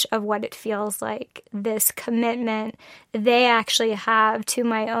so much of what it feels like. This commitment they actually have to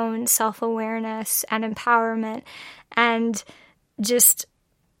my own self-awareness and empowerment and just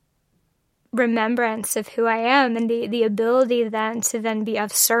remembrance of who I am, and the ability then to then be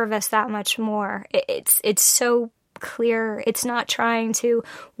of service that much more. It's so clear. It's not trying to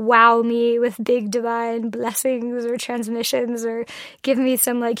wow me with big divine blessings or transmissions or give me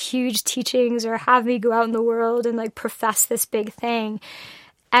some like huge teachings or have me go out in the world and like profess this big thing.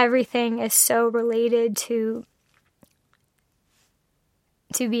 Everything is so related to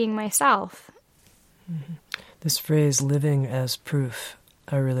being myself. Mm-hmm. This phrase, living as proof,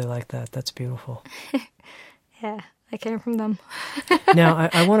 I really like that. That's beautiful. Yeah. I came from them. Now,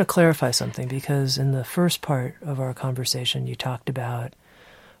 I want to clarify something, because in the first part of our conversation, you talked about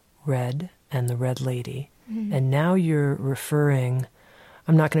red and the red lady. Mm-hmm. And now you're referring,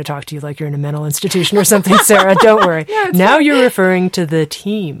 I'm not going to talk to you like you're in a mental institution or something, Sera, don't worry. No, now fine. You're referring to the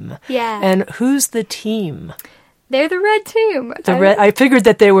team. Yeah. And who's the team? They're the red team. I figured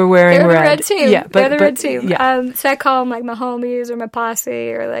that they were wearing red. They're the red team. Yeah, they're the red team. Yeah. So I call them like my homies or my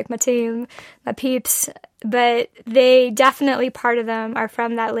posse or like my team, my peeps. But they definitely, part of them are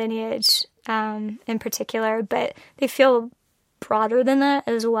from that lineage in particular. But they feel broader than that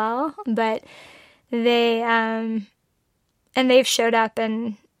as well. But they, and they've showed up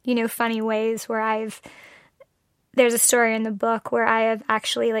in, funny ways where there's a story in the book where I have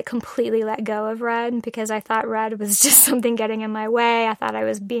actually like completely let go of red because I thought red was just something getting in my way. I thought I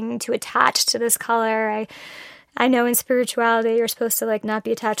was being too attached to this color. I know in spirituality you're supposed to like not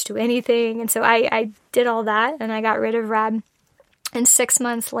be attached to anything. And so I did all that and I got rid of red. And 6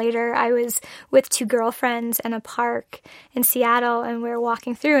 months later, I was with 2 girlfriends in a park in Seattle, and we were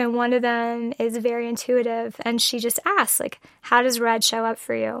walking through, and one of them is very intuitive, and she just asked, like, how does red show up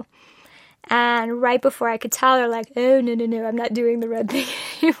for you? And right before I could tell her, like, oh, no, I'm not doing the red thing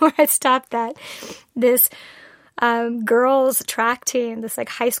anymore, I stopped that. This girls' track team, this like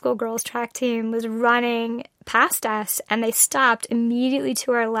high school girls' track team was running past us, and they stopped immediately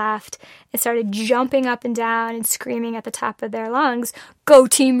to our left and started jumping up and down and screaming at the top of their lungs, "Go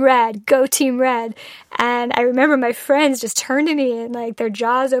Team Red! Go Team Red!" And I remember my friends just turned to me and like their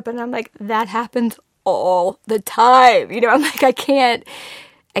jaws open. I'm like, that happens all the time. I'm like, I can't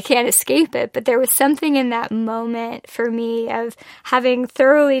escape it. But there was something in that moment for me of having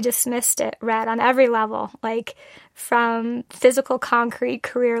thoroughly dismissed it, red, on every level, like from physical, concrete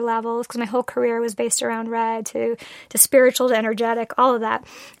career levels, because my whole career was based around red, to spiritual, to energetic, all of that.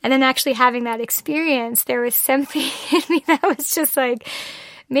 And then actually having that experience, there was something in me that was just like,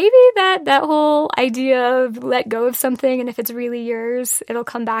 maybe that whole idea of let go of something, and if it's really yours, it'll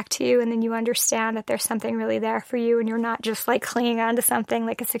come back to you, and then you understand that there's something really there for you, and you're not just like clinging onto something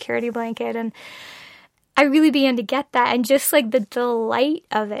like a security blanket. And I really began to get that, and just like the delight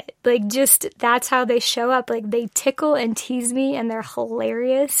of it, like just that's how they show up. Like they tickle and tease me, and they're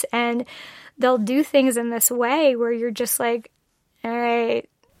hilarious, and they'll do things in this way where you're just like, all right.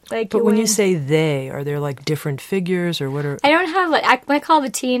 Like, but when you say they, are there like different figures, or what are? I don't have like, I call the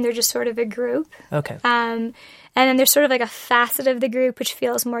team. They're just sort of a group. Okay. And then there's sort of like a facet of the group which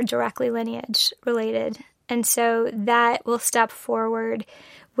feels more directly lineage related, and so that will step forward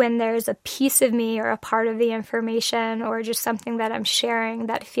when there's a piece of me or a part of the information or just something that I'm sharing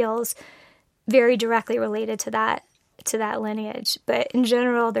that feels very directly related to that lineage. But in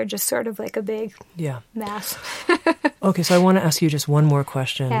general, they're just sort of like a big mass. Okay, so I want to ask you just one more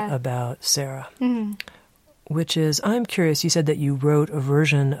question about Sera, which is, I'm curious, you said that you wrote a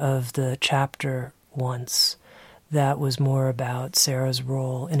version of the chapter once that was more about Sera's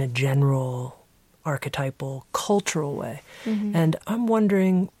role in a general archetypal, cultural way. And I'm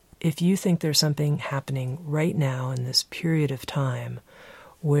wondering if you think there's something happening right now in this period of time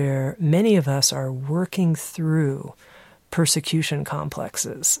where many of us are working through persecution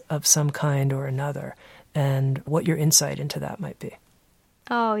complexes of some kind or another, and what your insight into that might be.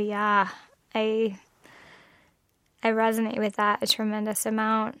 Oh, yeah. I resonate with that a tremendous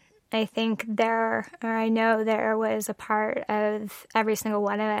amount. I think I know there was a part of every single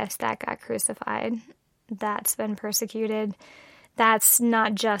one of us that got crucified, that's been persecuted. That's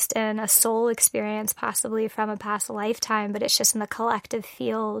not just in a soul experience, possibly from a past lifetime, but it's just in the collective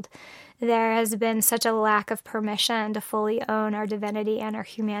field. There has been such a lack of permission to fully own our divinity and our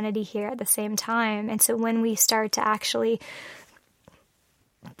humanity here at the same time. And so when we start to actually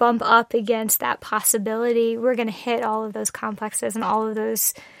bump up against that possibility, we're going to hit all of those complexes and all of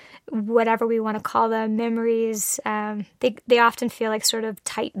those, whatever we want to call them, memories. They often feel like sort of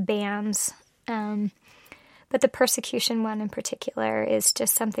tight bands. But the persecution one in particular is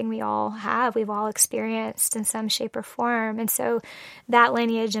just something we all have. We've all experienced in some shape or form. And so that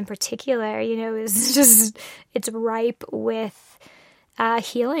lineage in particular, is just, it's ripe with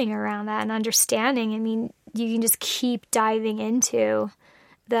healing around that and understanding. I mean, you can just keep diving into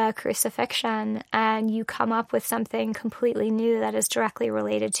the crucifixion and you come up with something completely new that is directly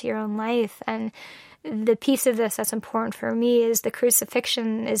related to your own life. And the piece of this that's important for me is the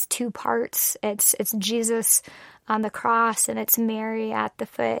crucifixion is two parts. It's Jesus on the cross and it's Mary at the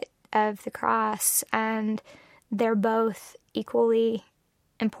foot of the cross. And they're both equally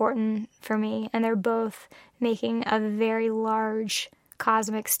important for me. And they're both making a very large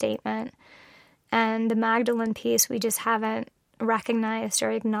cosmic statement. And the Magdalene piece, we just haven't recognized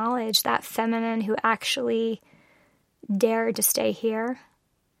or acknowledged that feminine who actually dared to stay here,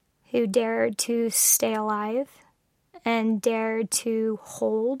 who dared to stay alive and dared to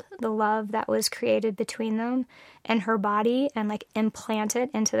hold the love that was created between them and her body and like implant it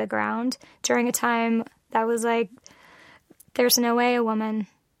into the ground during a time that was like, there's no way a woman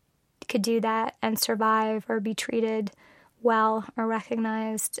could do that and survive or be treated well or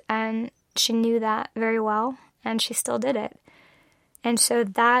recognized. And she knew that very well and she still did it. And so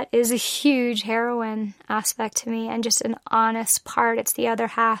that is a huge heroine aspect to me and just an honest part. It's the other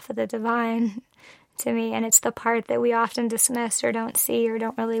half of the divine to me. And it's the part that we often dismiss or don't see or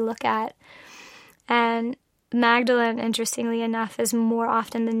don't really look at. And Magdalene, interestingly enough, is more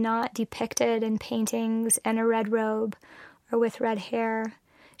often than not depicted in paintings in a red robe or with red hair.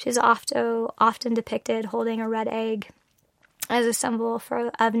 She's often depicted holding a red egg as a symbol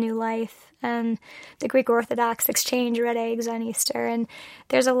of new life. And the Greek Orthodox exchange red eggs on Easter. And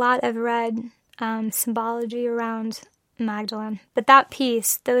there's a lot of red symbology around Magdalene. But that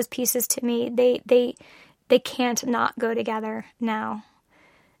piece, those pieces to me, they can't not go together now.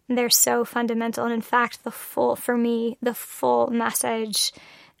 They're so fundamental. And in fact, the full message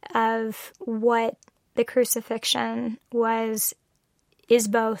of what the crucifixion is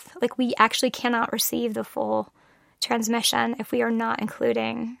both. Like, we actually cannot receive the full transmission if we are not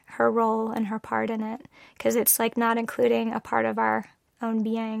including her role and her part in it, because it's like not including a part of our own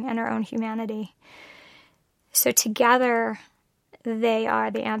being and our own humanity. So together they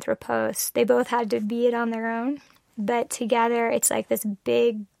are the anthropos. They both had to be it on their own, but together it's like this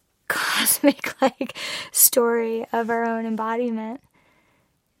big cosmic like story of our own embodiment.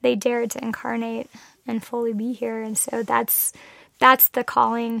 They dared to incarnate and fully be here, and so that's the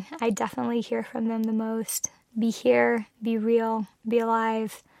calling I definitely hear from them the most. Be here, be real, be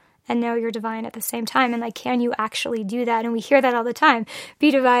alive, and know you're divine at the same time. And like, can you actually do that? And we hear that all the time. Be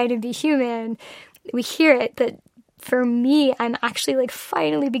divine and be human. We hear it, but for me, I'm actually like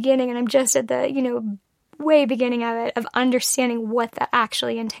finally beginning, and I'm just at the, way beginning of it, of understanding what that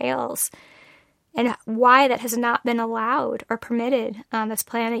actually entails. and why that has not been allowed or permitted on this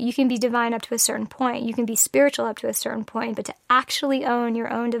planet. You can be divine up to a certain point. You can be spiritual up to a certain point, but to actually own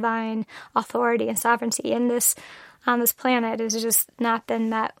your own divine authority and sovereignty in this on this planet has just not been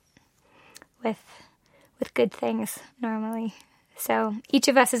met with good things normally. So each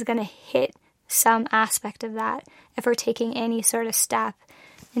of us is going to hit some aspect of that if we're taking any sort of step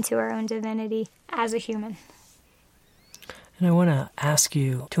into our own divinity as a human. And I want to ask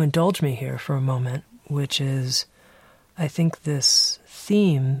you to indulge me here for a moment, which is, I think this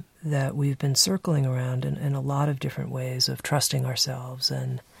theme that we've been circling around in a lot of different ways of trusting ourselves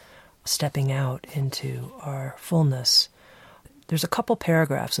and stepping out into our fullness. There's a couple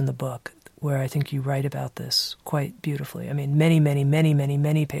paragraphs in the book where I think you write about this quite beautifully. I mean,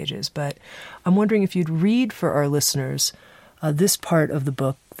 many pages, but I'm wondering if you'd read for our listeners this part of the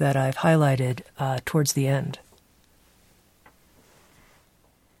book that I've highlighted towards the end.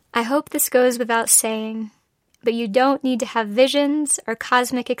 I hope this goes without saying, but you don't need to have visions or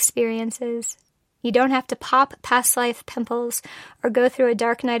cosmic experiences. You don't have to pop past life pimples or go through a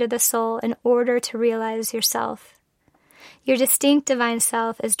dark night of the soul in order to realize yourself. Your distinct divine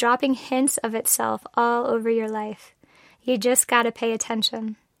self is dropping hints of itself all over your life. You just gotta pay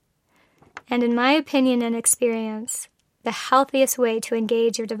attention. And in my opinion and experience, the healthiest way to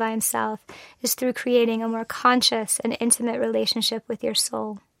engage your divine self is through creating a more conscious and intimate relationship with your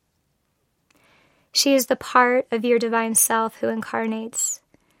soul. She is the part of your divine self who incarnates.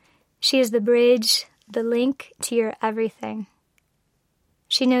 She is the bridge, the link to your everything.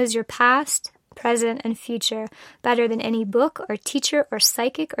 She knows your past, present, and future better than any book or teacher or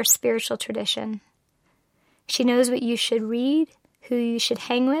psychic or spiritual tradition. She knows what you should read, who you should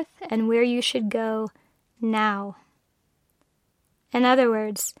hang with, and where you should go now. In other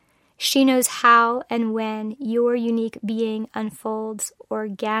words, she knows how and when your unique being unfolds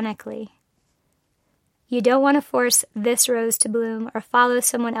organically. You don't want to force this rose to bloom or follow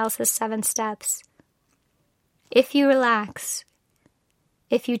someone else's 7 steps. If you relax,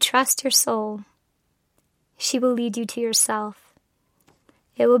 if you trust your soul, she will lead you to yourself.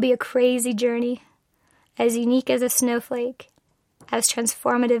 It will be a crazy journey, as unique as a snowflake, as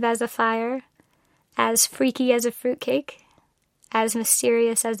transformative as a fire, as freaky as a fruitcake, as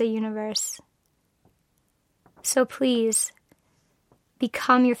mysterious as the universe. So please,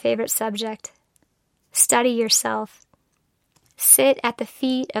 become your favorite subject. Study yourself. Sit at the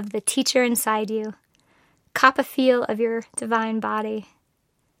feet of the teacher inside you. Cop a feel of your divine body.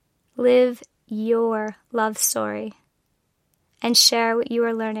 Live your love story. And share what you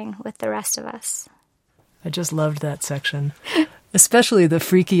are learning with the rest of us. I just loved that section. Especially the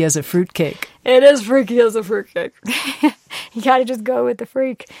freaky as a fruitcake. It is freaky as a fruitcake. You gotta just go with the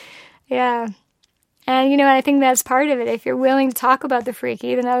freak. Yeah. And, I think that's part of it. If you're willing to talk about the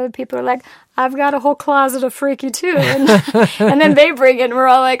freaky, then other people are like, I've got a whole closet of freaky too. And, and then they bring it and we're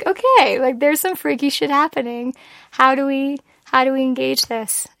all like, okay, like there's some freaky shit happening. How do we engage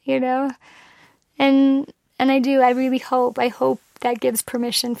this, And I really hope that gives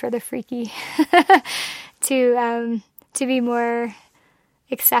permission for the freaky to be more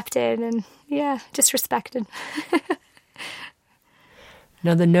accepted and, just respected.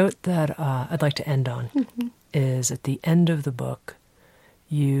 Now, the note that I'd like to end on is at the end of the book,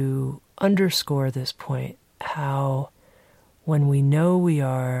 you underscore this point, how when we know we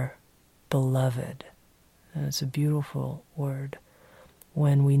are beloved, and it's a beautiful word,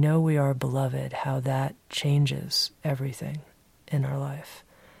 when we know we are beloved, how that changes everything in our life.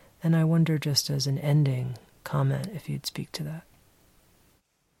 And I wonder, just as an ending comment, if you'd speak to that.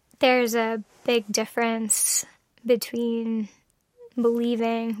 There's a big difference between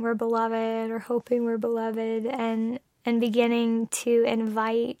believing we're beloved or hoping we're beloved and beginning to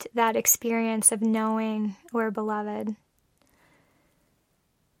invite that experience of knowing we're beloved.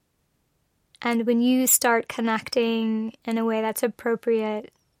 And when you start connecting in a way that's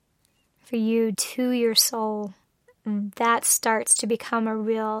appropriate for you to your soul, that starts to become a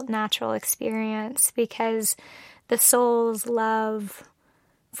real natural experience, because the soul's love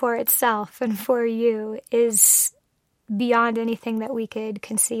for itself and for you is beyond anything that we could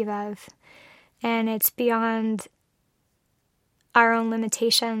conceive of. And it's beyond our own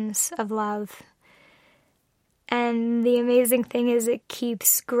limitations of love. And the amazing thing is it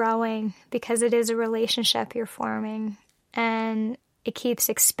keeps growing because it is a relationship you're forming, and it keeps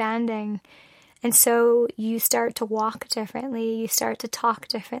expanding. And so you start to walk differently, you start to talk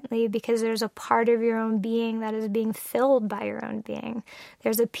differently, because there's a part of your own being that is being filled by your own being.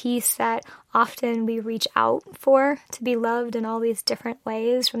 There's a piece that often we reach out for to be loved in all these different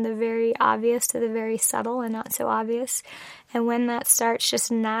ways, from the very obvious to the very subtle and not so obvious. And when that starts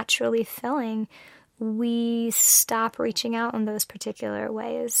just naturally filling, we stop reaching out in those particular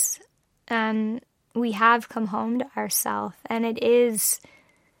ways. And we have come home to ourselves, and it is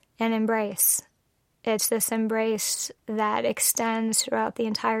an embrace. It's this embrace that extends throughout the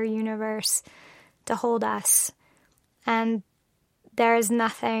entire universe to hold us. And there is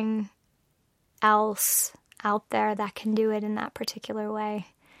nothing else out there that can do it in that particular way.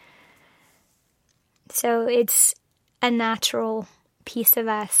 So it's a natural piece of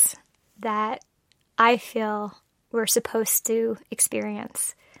us that I feel we're supposed to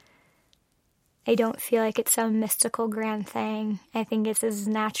experience. I don't feel like it's some mystical grand thing. I think it's as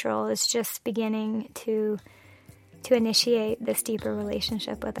natural as just beginning to initiate this deeper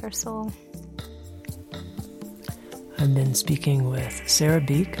relationship with our soul. I've been speaking with Sera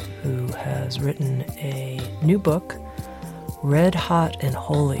Beak, who has written a new book, Red Hot and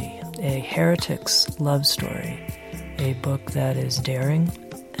Holy, a heretic's love story, a book that is daring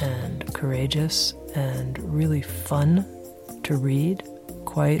and courageous and really fun to read,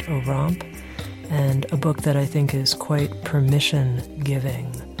 quite a romp, and a book that I think is quite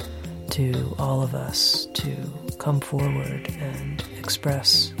permission-giving to all of us to come forward and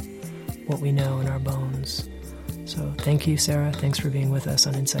express what we know in our bones. So thank you, Sera. Thanks for being with us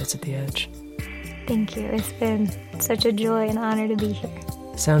on Insights at the Edge. Thank you. It's been such a joy and honor to be here.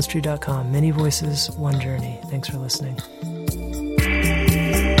 SoundsTrue.com. Many voices, one journey. Thanks for listening.